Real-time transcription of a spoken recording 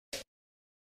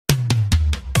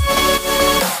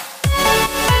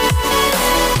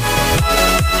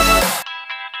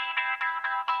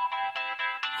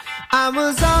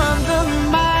was on the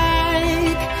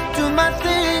mic, do my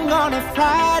thing on a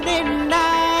Friday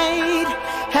night.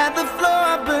 Had the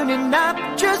floor burning up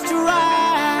just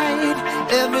right.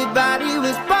 Everybody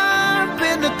was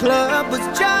bumping, the club was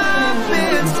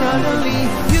jumping. Suddenly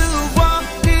you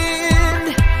walked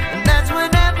in, and that's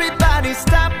when everybody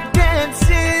stopped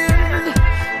dancing.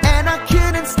 And I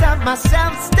couldn't stop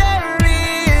myself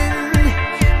staring.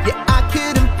 Yeah, I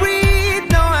couldn't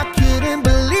breathe, no, I couldn't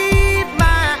believe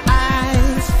my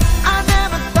eyes. I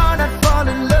never thought I'd fall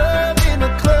in love in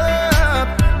a club,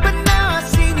 but now I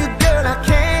see you, girl, I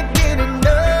can't get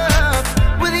enough.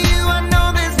 With you I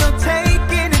know there's no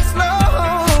taking it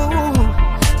slow.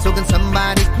 So can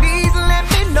somebody please let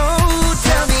me know?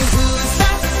 Tell me who's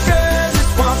that girl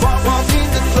just walk in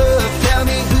the club. Tell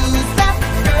me who's that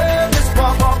girl just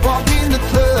walk in the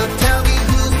club. Tell me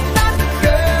who's that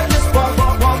girl just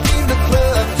walk in the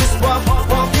club. Just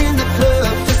walk in the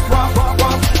club. Just walk,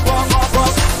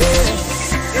 yeah.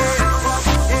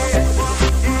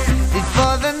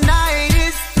 Before the night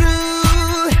is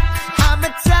through, I'ma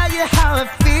tell you how I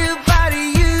feel about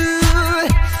you.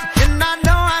 And I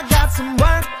know I got some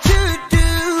work to do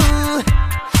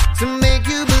to make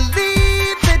you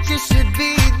believe that you should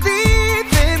be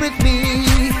leaving with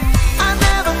me. I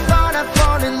never thought I'd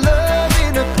fall in love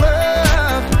in a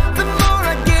club. The more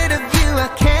I get of you, I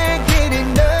can't get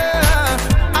enough.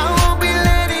 I won't be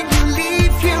letting you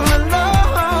leave here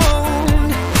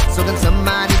alone. So can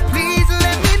somebody please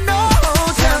let me know?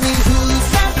 Tell me who's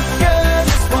that girl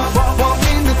just walk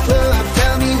in the club.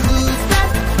 Tell me who's that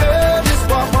girl just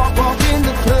walk in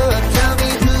the club. Tell me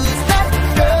who's that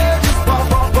girl just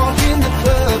walk in the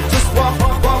club. Just walk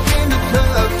in the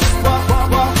club. Just walk.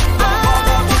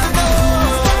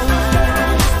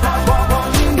 I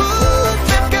wanna know who's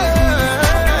that girl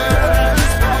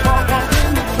just walk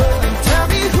in the club. Tell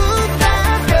me who's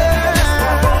that girl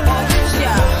that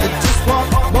just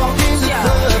walk in the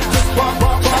club. Just walk.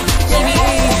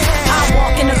 I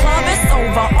walk in the club, it's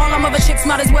over. All them other chicks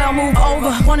might as well move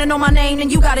over. Wanna know my name, then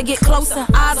you gotta get closer.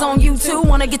 Eyes on you too,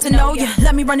 wanna get to know you.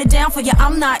 Let me run it down for you,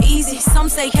 I'm not easy. Some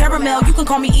say caramel, you can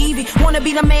call me Evie. Wanna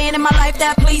be the man in my life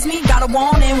that please me. Got a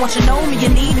warning, want you know me, you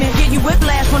need me. Get you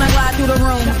whiplash when I glide through the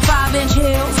room. 5-inch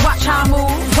heels, watch how I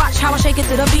move. Watch how I shake it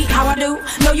to the beat, how I do.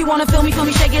 Know you wanna feel me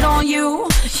shake it on you.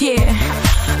 Yeah,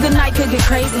 the night could get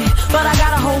crazy, but I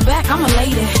gotta hold back, I'm a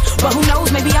lady. But who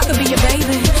knows, maybe I could be your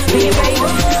baby. Be your baby,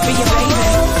 be your baby,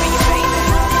 be your baby.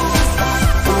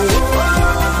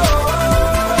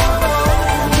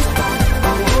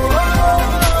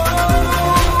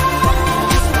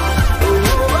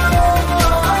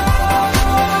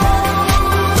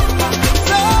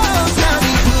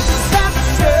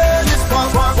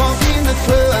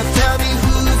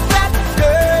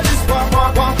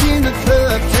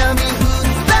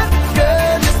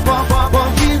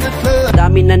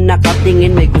 Dami na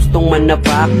nakatingin, may gustong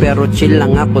manapak, pero chill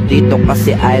lang ako dito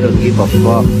kasi I don't give a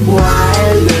fuck.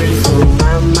 While you're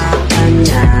sumama ka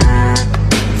na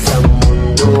sa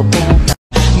mundo kong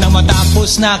na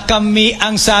matapos na kami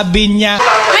ang sabi niya,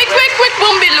 Quick,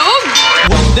 bumbilog!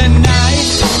 when the night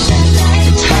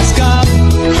has come,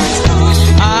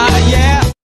 ah yeah.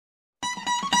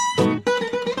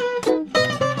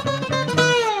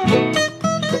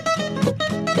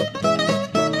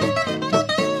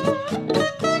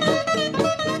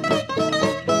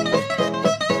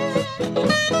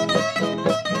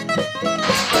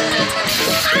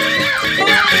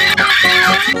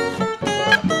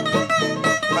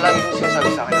 Palagi kong sinasabi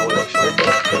sa akin na walang short.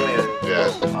 Ano na yun? Yeah.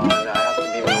 Na I have to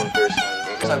be my own person.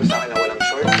 Sabi sa akin na walang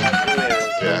short. Ano na yun?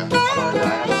 Yeah. Na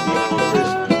I have to be my own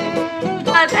person.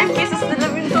 At I'm Kisses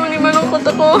DELAVIN. Tony, malungkot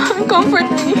ako. Comfort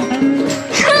me.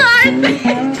 Arte!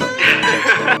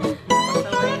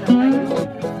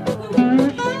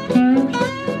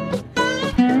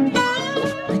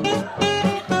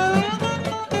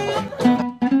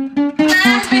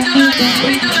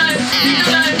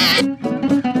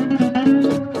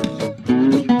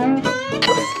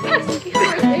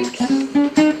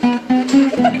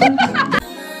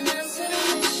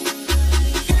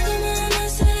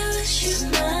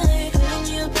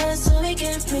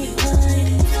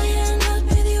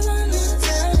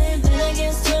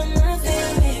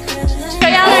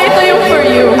 Kaya nga ito yung for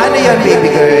you. Ano yan, baby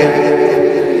girl?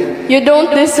 You don't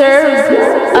deserve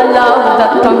a love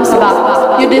that comes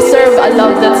back. You deserve a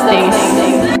love that stays.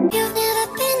 You've never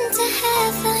been to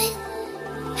heaven,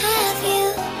 have you?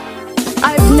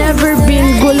 I've never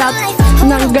been gulat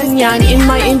ng ganyan in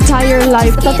my entire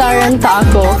life. Tataranta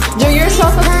ako. Do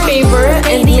yourself a favor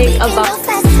and make a back.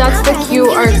 That's the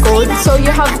QR code. So you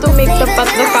have to make the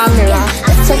camera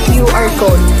sa QR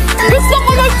code. Gusto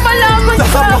ko magpalaman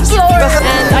sa floor.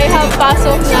 And I have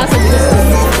pasok na sa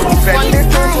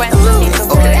wonderful kwento dito.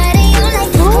 Okay.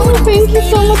 Oh, thank you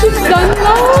so much. It's done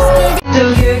now.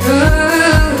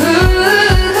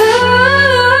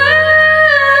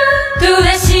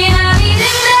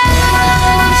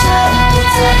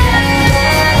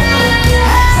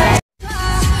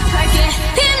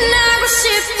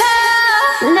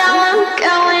 Now I'm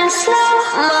going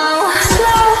slow-mo,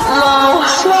 slow-mo,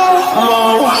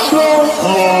 slow-mo,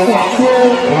 slow-mo,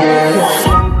 slow-mo.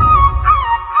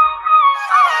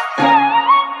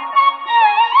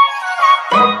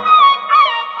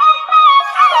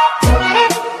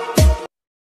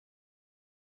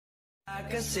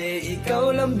 Kasi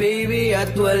ikaw lang baby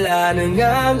at wala nang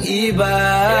ang iba.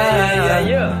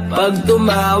 Pag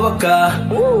tumawa ka,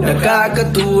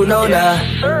 nakakatunaw na.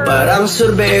 Parang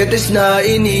sorbetes na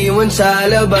iniwan sa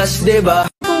labas, diba?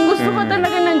 Kung gusto ka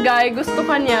talaga ng guy, gusto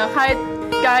ka niya kahit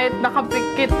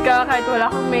nakapikit ka, kahit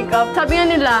wala kang makeup. Sabi nga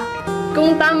nila,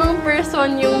 kung tamang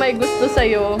person yung may gusto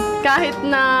sa'yo, kahit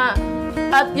na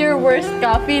at your worst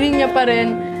ka, feeling niya pa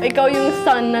rin, ikaw yung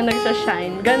sun na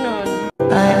nagsashine. Ganon.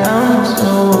 I am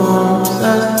so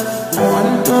obsessed.